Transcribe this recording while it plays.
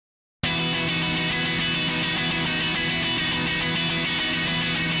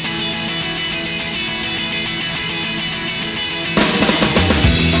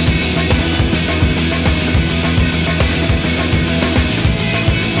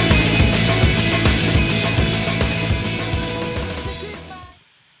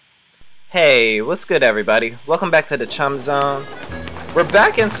Hey, what's good everybody? Welcome back to the Chum Zone. We're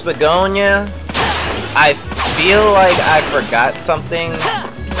back in Spagonia. I feel like I forgot something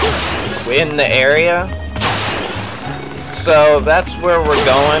in the area. So that's where we're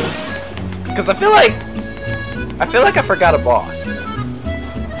going. Because I feel like I forgot a boss.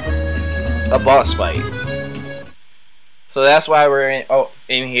 A boss fight. So that's why we're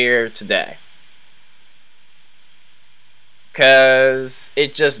in here today. Cause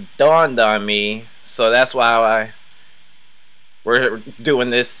it just dawned on me, so that's why we're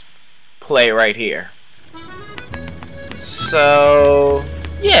doing this play right here. So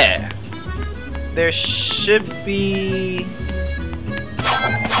yeah, there should be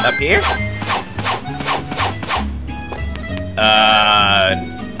up here.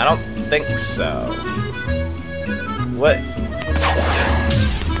 I don't think so. What?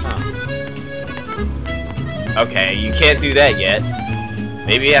 Okay, you can't do that yet.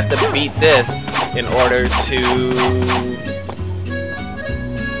 Maybe you have to beat this in order to...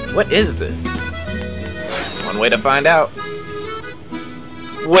 What is this? One way to find out.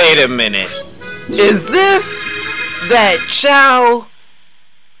 Wait a minute. Is this that Chao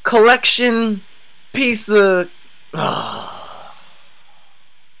collection piece of...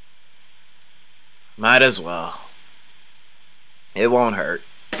 Might as well. It won't hurt.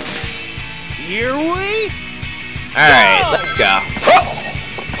 Here we... Alright, let's go. Oh!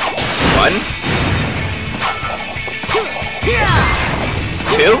 One.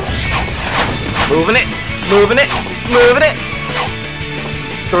 Two. Moving it. Moving it. Moving it.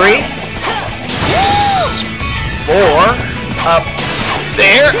 Three. Four. Up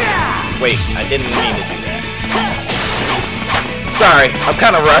there. Wait, I didn't mean to do that. Sorry, I'm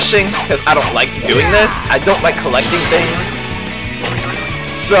kind of rushing because I don't like doing this. I don't like collecting things.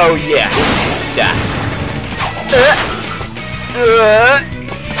 So, yeah. Yeah.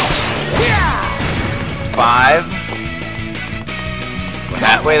 Five. We're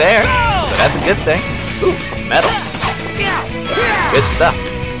halfway there, so that's a good thing. Ooh, metal. Good stuff.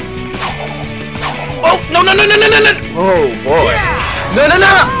 Oh, no, no, no, no, no, no, no! Oh, boy. No, no,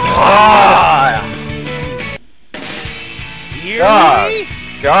 no! Ah!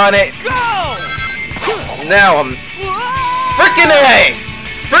 Got it. Now I'm... Frickin' A!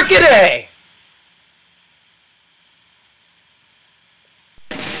 Frickin' A!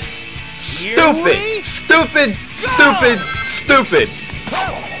 Stupid! Stupid! Stupid! Stupid!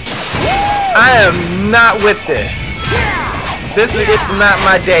 I am not with this. This is not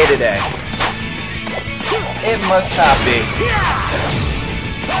my day today. It must not be.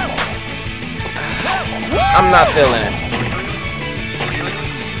 I'm not feeling it.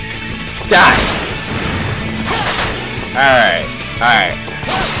 Die! Alright. Alright.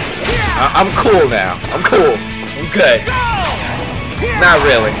 I'm cool now. I'm cool. I'm good. Not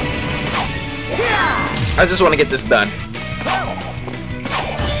really. I just want to get this done.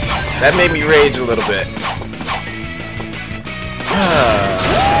 That made me rage a little bit.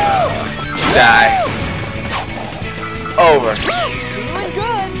 Die. Over. Feeling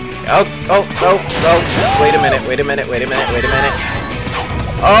good. Oh, wait a minute, wait a minute, wait a minute, wait a minute.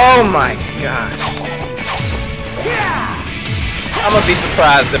 Oh my gosh. I'm gonna be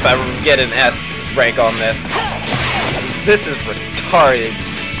surprised if I get an S rank on this. This is retarded.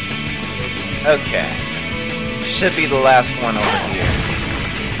 Okay. Should be the last one over here.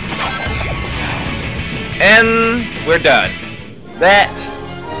 And we're done. That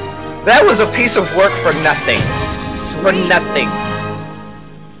was a piece of work for nothing. For nothing.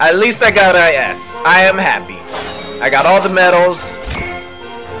 At least I got an S. I am happy. I got all the medals.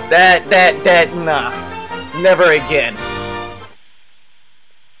 Nah. Never again.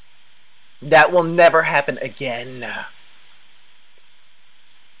 That will never happen again.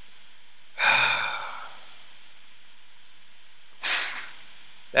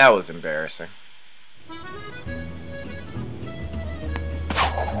 That was embarrassing.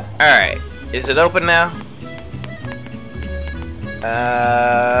 Alright, is it open now?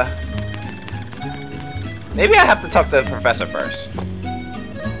 Maybe I have to talk to the professor first.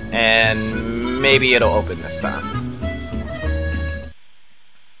 And maybe it'll open this time.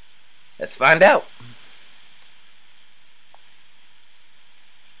 Let's find out.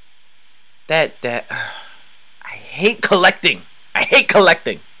 I hate collecting. I hate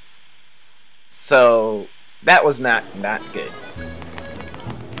collecting. So that was not good.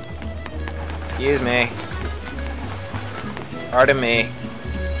 Excuse me. Pardon me.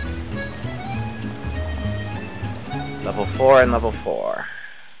 Level 4 and level 4.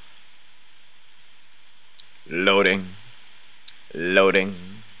 Loading. Loading.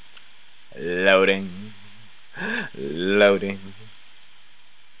 Loading. Loading.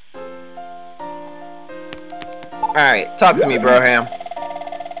 Alright, talk to me, Broham.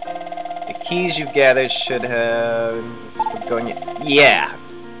 The keys you've gathered should have... Yeah.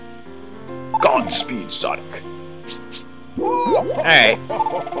 Godspeed, Sonic. Alright.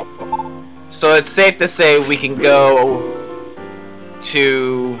 So it's safe to say we can go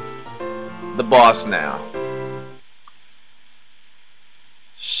to the boss now.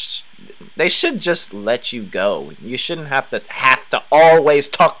 They should just let you go. You shouldn't have to always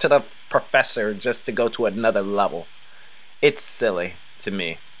talk to the professor just to go to another level. It's silly to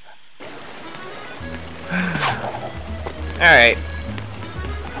me. Alright.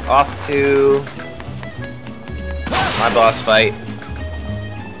 Off to my boss fight.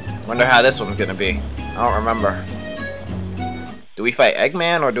 Wonder how this one's gonna be. I don't remember. Do we fight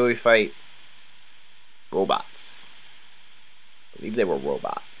Eggman or do we fight robots? I believe they were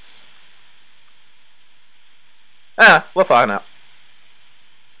robots. Ah, we'll find out.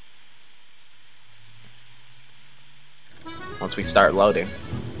 Once we start loading.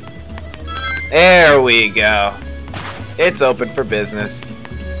 There we go. It's open for business.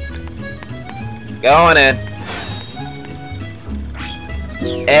 Going in.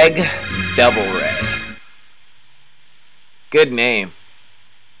 Egg Devil Ray. Good name.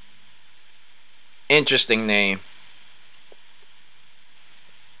 Interesting name.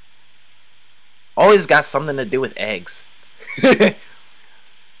 Always got something to do with eggs.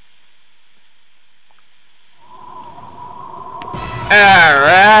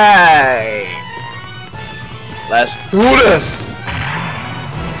 Alright. Let's do this.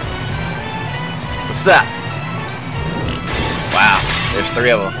 What's up? Wow, there's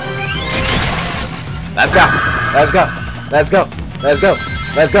 3 of them. Let's go. Let's go. Let's go. Let's go.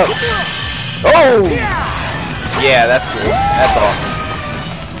 Let's go. Oh! Yeah, that's cool. That's awesome.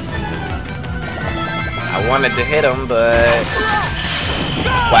 I wanted to hit him, but...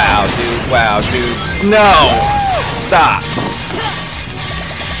 Wow, dude. Wow, dude. No! Stop.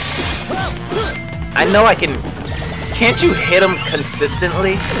 I know I can... Can't you hit him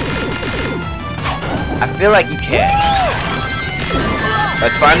consistently? I feel like you can.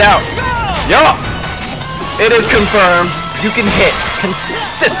 Let's find out. Yup! It is confirmed. You can hit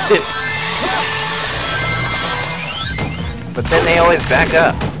consistent. But then they always back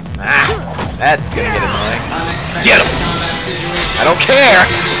up. Ah, that's gonna get annoying. Get him! I don't care!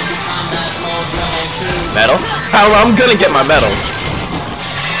 Medal? I'm gonna get my medals.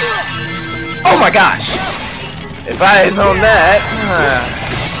 Oh my gosh! If I had known that,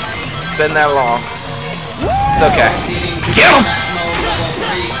 it's been that long. It's okay. Get him!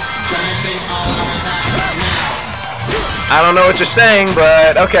 I don't know what you're saying,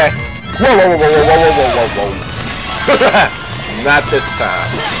 but okay. Whoa, whoa, whoa, whoa, whoa, whoa, whoa, whoa. Not this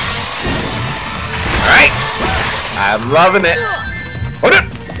time. Alright. I'm loving it. Hold it.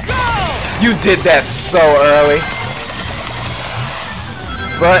 You did that so early.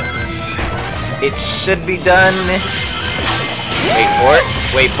 But it should be done. Wait for it.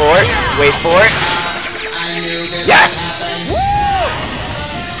 Wait for it. Wait for it. Yes!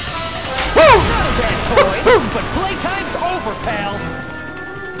 Woo! But playtime's over, pal.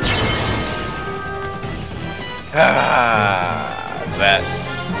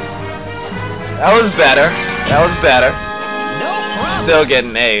 That was better. That was better. No problem. Still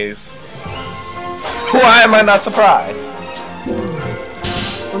getting A's. Why am I not surprised?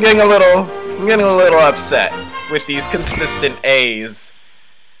 I'm getting a little upset with these consistent A's.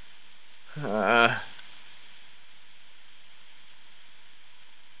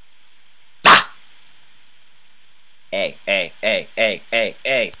 A,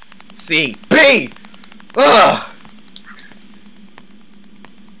 C, B! Ugh!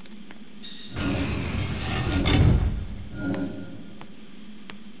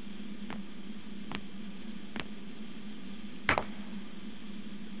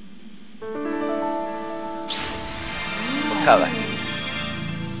 What color?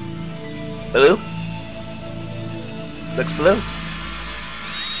 Blue? Looks blue.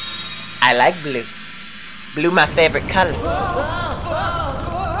 I like blue. Blue, my favorite color.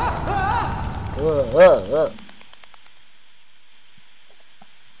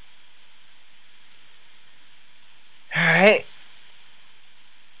 Alright.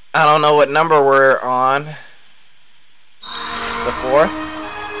 I don't know what number we're on. The 4th?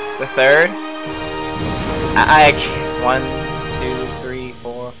 The 3rd? I 1, 2, 3,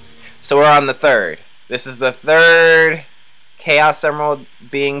 4. So we're on the 3rd. This is the 3rd Chaos Emerald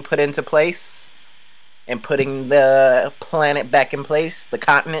being put into place. And putting the planet back in place, the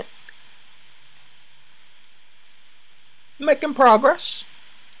continent. Making progress.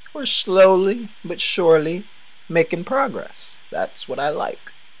 We're slowly but surely making progress. That's what I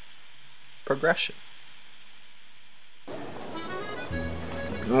like. Progression.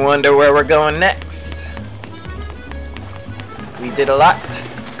 Wonder where we're going next. We did a lot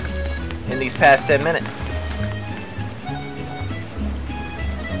in these past 10 minutes.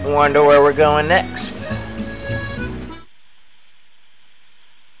 Wonder where we're going next.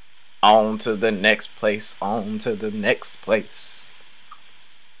 On to the next place, on to the next place.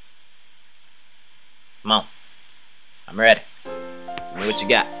 Come on. I'm ready. Tell me what you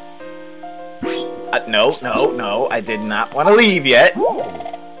got. No, I did not want to leave yet.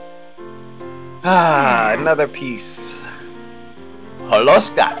 Ah, another piece.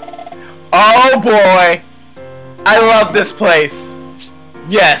 Holoska. Oh boy! I love this place.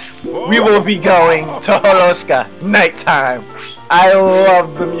 Yes, we will be going to Holoska nighttime. I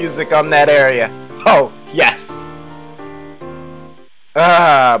love the music on that area. Oh, yes.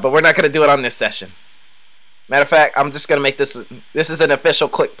 But we're not going to do it on this session. Matter of fact, I'm just going to make this is an official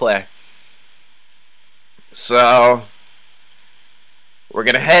click play. So, we're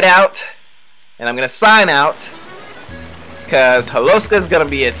going to head out, and I'm going to sign out, because Holoska is going to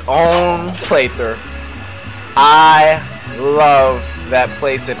be its own playthrough. I love that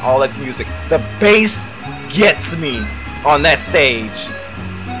place and all its music. The bass gets me on that stage.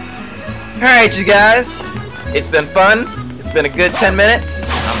 Alright, you guys. It's been fun. It's been a good 10 minutes.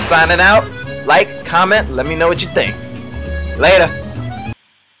 I'm signing out. Like, comment, let me know what you think. Later.